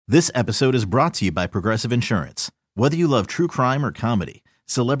This episode is brought to you by Progressive Insurance. Whether you love true crime or comedy,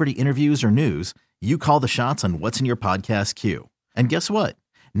 celebrity interviews or news, you call the shots on what's in your podcast queue. And guess what?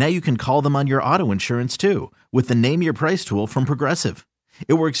 Now you can call them on your auto insurance too with the Name Your Price tool from Progressive.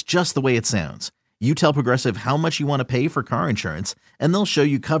 It works just the way it sounds. You tell Progressive how much you want to pay for car insurance, and they'll show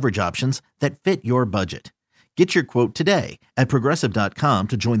you coverage options that fit your budget. Get your quote today at Progressive.com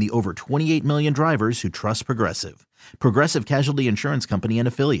to join the over 28 million drivers who trust Progressive. Progressive Casualty Insurance Company and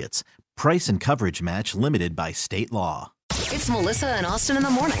Affiliates. Price and coverage match limited by state law. It's Melissa and Austin in the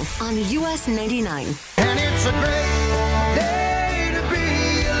morning on US 99. And it's a great day to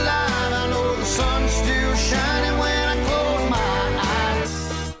be alive. I know the sun's still shining when I close my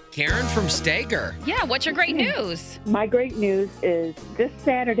eyes. Karen from Steger. Yeah, what's your great news? My great news is this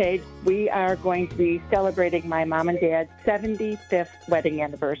Saturday, we are going to be celebrating my mom and dad's 75th wedding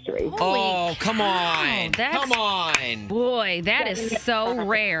anniversary. Oh, come on. That's- Come on. Boy, that is so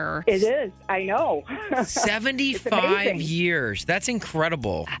rare. It is. I know. 75 years. That's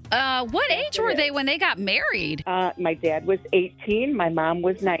incredible. What age were they when they got married? My dad was 18. My mom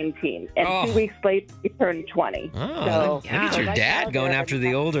was 19. And 2 weeks later, he turned 20. Oh, look at your right dad now going they're- after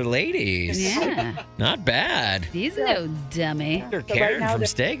the older ladies. Yeah. Not bad. He's no dummy. You're So Karen now from they're-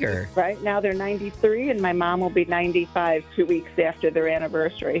 Steger. Right now, they're 93, and my mom will be 95 2 weeks after their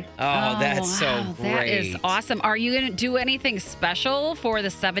anniversary. Oh, that's wow. so great. That is awesome. Are you going to do anything special for the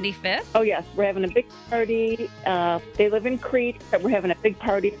 75th? Oh, yes. We're having a big party. They live in Crete, so we're having a big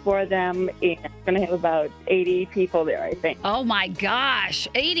party for them. And we're going to have about 80 people there, I think. Oh, my gosh.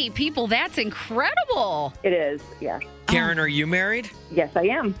 80 people. That's incredible. It is, yeah. Karen, are you married? Yes, I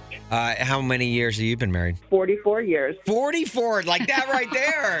am. How many years have you been married? 44 years. 44, like that right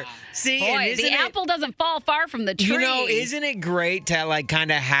there. See, and Boy, isn't the it, apple doesn't fall far from the tree. you know, isn't it great to like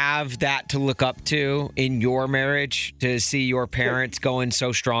kind of have that to look up to in your marriage, to see your parents going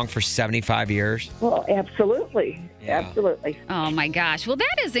so strong for 75 years? Well, absolutely. Yeah. Absolutely. Oh, my gosh. Well,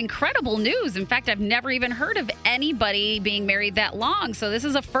 that is incredible news. In fact, I've never even heard of anybody being married that long. So this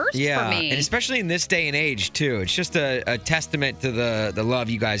is a first for me. And especially in this day and age, too. It's just a testament to the love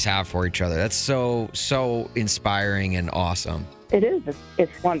you guys have for each other. That's so inspiring and awesome. It is.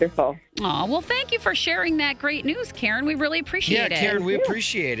 It's wonderful. Oh, well, thank you for sharing that great news, Karen. We really appreciate it. Yeah, Karen, we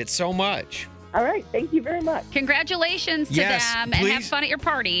appreciate it so much. All right. Thank you very much. Congratulations to Yes, them and have please. fun at your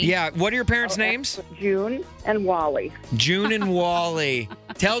party. Yeah, what are your parents' names? June and Wally. June and Wally.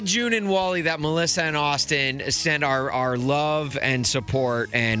 Tell June and Wally that Melissa and Austin send our love and support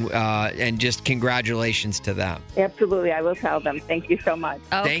and just congratulations to them. Absolutely. I will tell them. Thank you so much.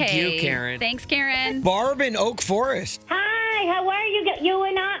 Okay. Thank you, Karen. Thanks, Karen. Barb in Oak Forest. Hi, how are you? You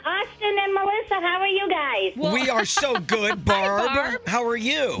and Austin and Melissa, how are you guys? Well- We are so good, Barb. Barb. How are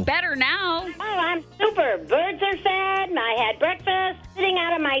you? Better now. Oh, I'm super. Birds are fed, and I had breakfast, sitting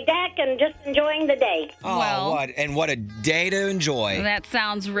out on my deck and just enjoying the day. Oh, Well- what a day to enjoy. That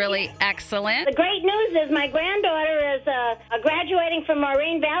sounds really excellent. The great news is my granddaughter is graduating from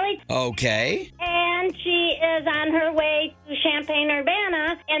Maureen Valley, Okay. and she is on her way to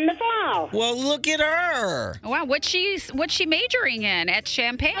Champaign-Urbana in the fall. Well, look at her. Wow, what's she majoring in at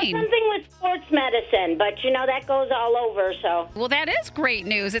Champaign? Something with sports medicine, but you know that goes all over, so. Well, that is great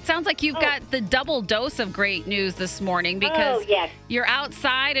news. It sounds like you've got the double dose of great news this morning because Oh, yes. you're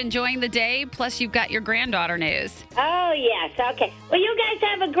outside enjoying the day, plus you've got your granddaughter news. Oh, yes, okay. Well, you guys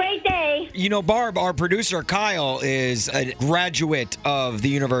have a great day. You know, Barb, our producer, Kyle, is a graduate of the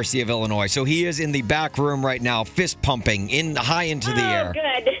University of Illinois. So he is in the back room right now, fist pumping high into the air.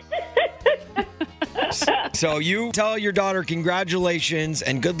 Good. So you tell your daughter congratulations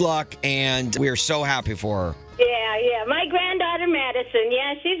and good luck, and we are so happy for her. Yeah. My granddaughter Madison.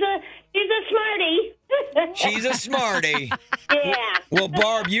 Yeah, she's a smarty. She's a smarty. Yeah. Well,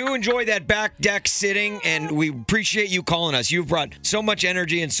 Barb, you enjoy that back deck sitting, and we appreciate you calling us. You've brought so much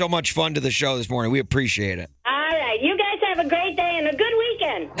energy and so much fun to the show this morning. We appreciate it. All right. You guys have a great day and a good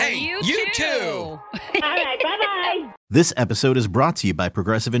weekend. Hey, you too. All right. Bye-bye. This episode is brought to you by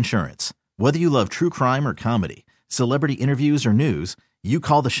Progressive Insurance. Whether you love true crime or comedy, celebrity interviews or news, you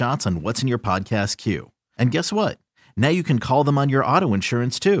call the shots on what's in your podcast queue. And guess what? Now you can call them on your auto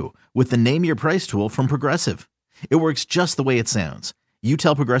insurance too with the Name Your Price tool from Progressive. It works just the way it sounds. You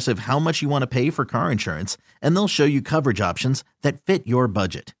tell Progressive how much you want to pay for car insurance, and they'll show you coverage options that fit your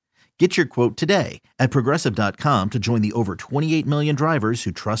budget. Get your quote today at Progressive.com to join the over 28 million drivers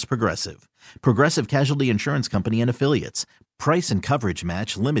who trust Progressive. Progressive Casualty Insurance Company and Affiliates. Price and coverage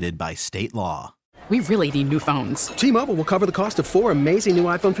match limited by state law. We really need new phones. T-Mobile will cover the cost of 4 amazing new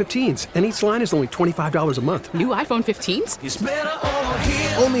iPhone 15s, and each line is only $25 a month. New iPhone 15s? It's better over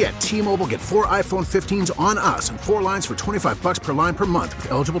here. Only at T-Mobile, get 4 iPhone 15s on us and 4 lines for $25 per line per month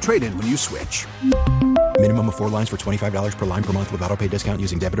with eligible trade-in when you switch. Minimum of 4 lines for $25 per line per month with autopay discount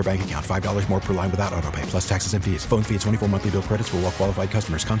using debit or bank account. $5 more per line without autopay, plus taxes and fees. Phone fee at 24 monthly bill credits for well-qualified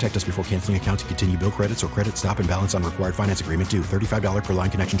customers. Contact us before canceling account to continue bill credits or credit stop and balance on required finance agreement due. $35 per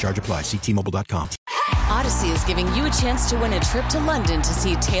line connection charge applies. See T-Mobile.com. Odyssey is giving you a chance to win a trip to London to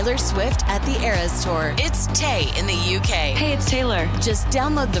see Taylor Swift at the Eras Tour. It's Tay in the UK. Hey, it's Taylor. Just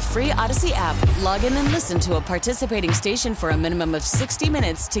download the free Odyssey app, log in and listen to a participating station for a minimum of 60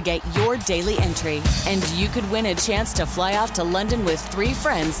 minutes to get your daily entry. And you could win a chance to fly off to London with 3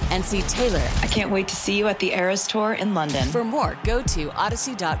 friends and see Taylor. I can't wait to see you at the Eras Tour in London. For more, go to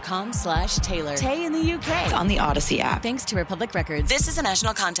odyssey.com/Taylor. Tay in the UK. On the Odyssey app. Thanks to Republic Records. This is a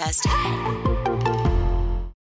national contest.